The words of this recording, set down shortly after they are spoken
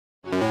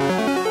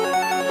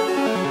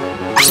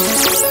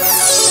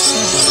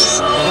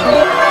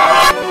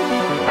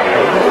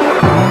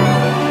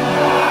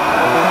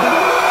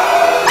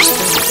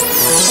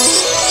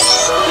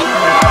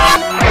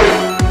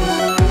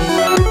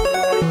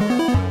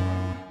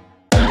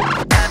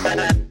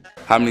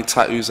How many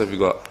tattoos have you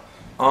got?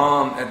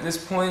 At this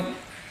point,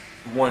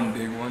 one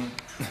big one.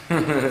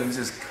 It's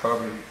just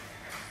covered.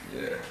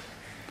 Yeah.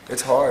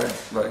 It's hard,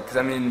 like, cause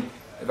I mean,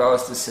 if I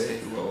was to say,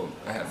 well,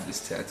 I have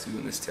this tattoo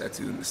and this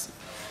tattoo and this,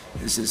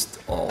 it's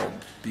just all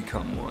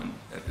become one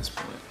at this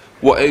point.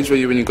 What age were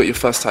you when you got your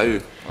first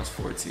tattoo? I was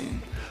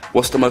 14.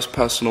 What's the most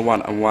personal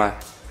one and why?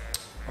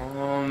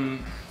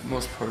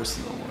 Most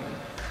personal one,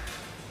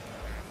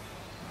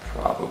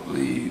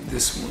 probably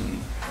this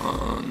one.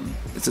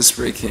 It's a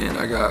spray can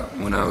I got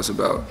when I was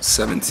about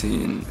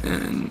 17,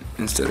 and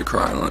instead of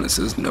crying on it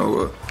says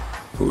Noah,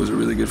 who was a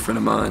really good friend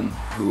of mine,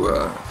 who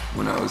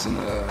when I was in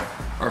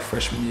our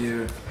freshman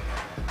year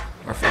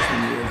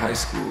in high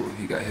school,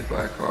 he got hit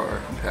by a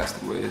car and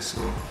passed away, so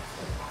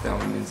that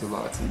one means a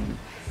lot to me.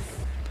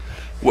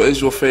 What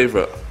is your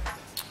favorite?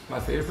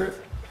 My favorite?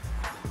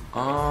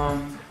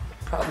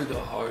 Probably the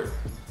heart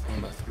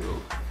on my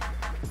throat.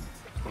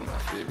 One of my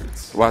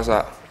favorites. Why is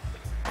that?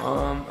 I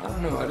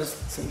don't know, I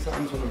just,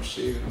 sometimes when I'm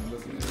shaving, I'm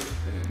looking at it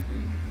and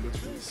it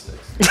looks really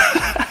sexy.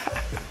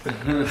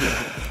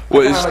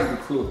 What is? I like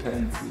the cool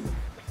pen too.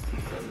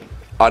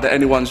 Are there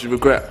any ones you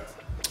regret?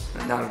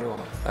 Not at all.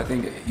 I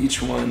think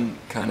each one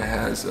kind of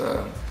has,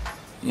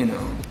 you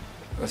know,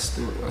 a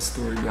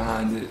story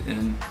behind it,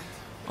 and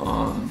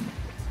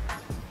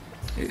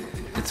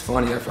it's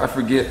funny. I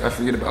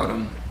forget about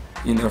them.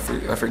 You know,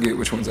 I forget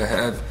which ones I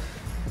have,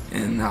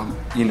 and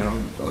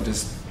I'll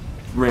just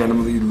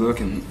randomly look,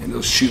 and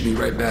it'll shoot me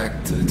right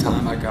back to the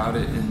time I got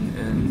it,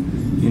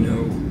 and you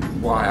know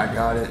why I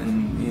got it,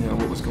 and you know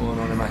what was going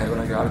on in my head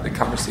when I got it, the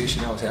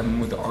conversation I was having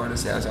with the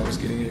artist as I was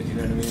getting it. You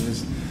know what I mean?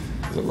 There's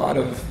a lot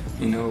of,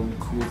 you know,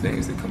 cool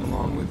things that come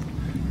along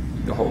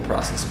with the whole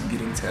process of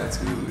getting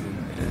tattooed,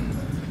 and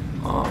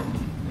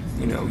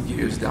you know,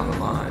 years down the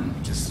line,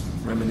 just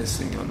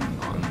reminiscing on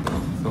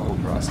the whole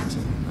process.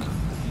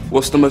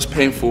 What's the most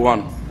painful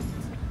one?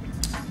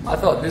 I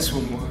thought this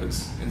one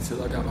was,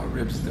 until I got my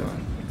ribs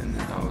done, and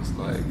then I was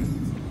like,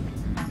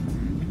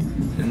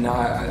 and now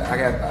I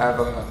have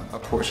a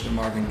portrait of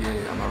Marvin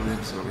Gaye on my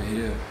ribs over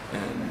here,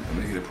 and I'm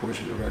gonna get a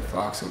portrait of Red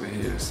Fox over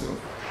here, so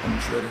I'm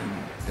dreading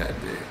that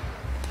day.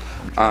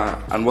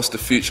 And what's the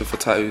future for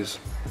tattoos?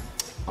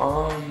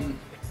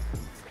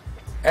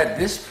 At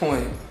this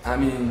point, I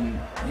mean,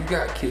 you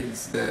got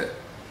kids that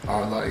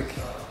are like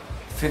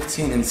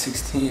 15 and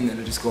 16 that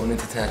are just going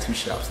into tattoo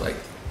shops like,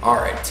 all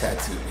right,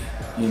 tattoo me,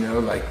 you know,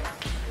 like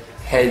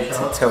head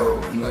to toe,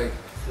 and like,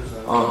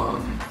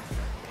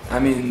 I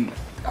mean,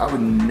 I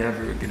would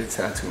never get a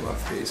tattoo on my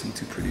face. I'm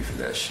too pretty for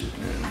that shit,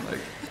 man.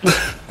 Like,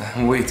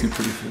 I'm way too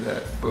pretty for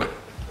that. But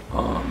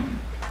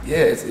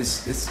yeah,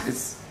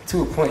 it's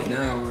to a point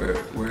now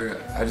where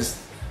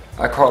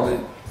I call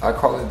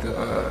it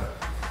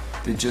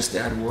the just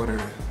add water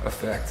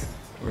effect,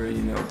 where,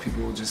 you know,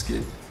 people will just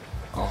get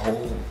a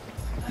whole,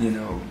 you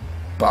know,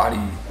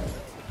 body,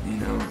 you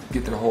know,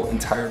 get their whole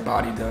entire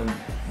body done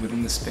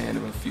within the span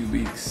of a few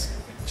weeks.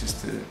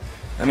 Just to,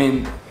 I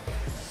mean,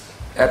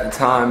 at the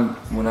time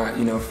when I,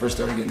 you know, first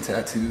started getting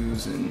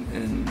tattoos,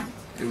 and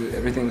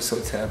everything was so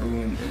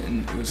taboo,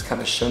 and it was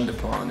kind of shunned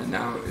upon, and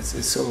now it's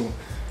so,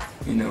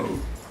 you know,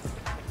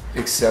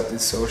 accepted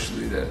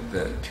socially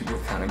that people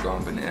have kind of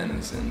gone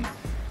bananas, and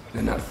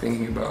they're not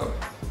thinking about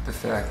the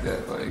fact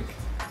that, like,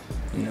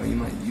 you know, you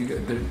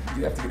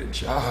have to get a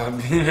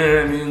job, you know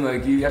what I mean?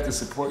 Like, you have to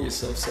support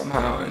yourself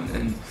somehow,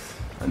 and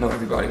I know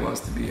everybody wants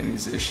to be a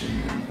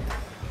musician,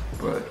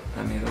 but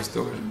I mean, those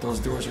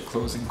doors are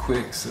closing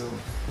quick, so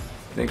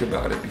think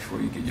about it before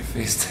you get your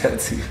face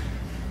tattooed.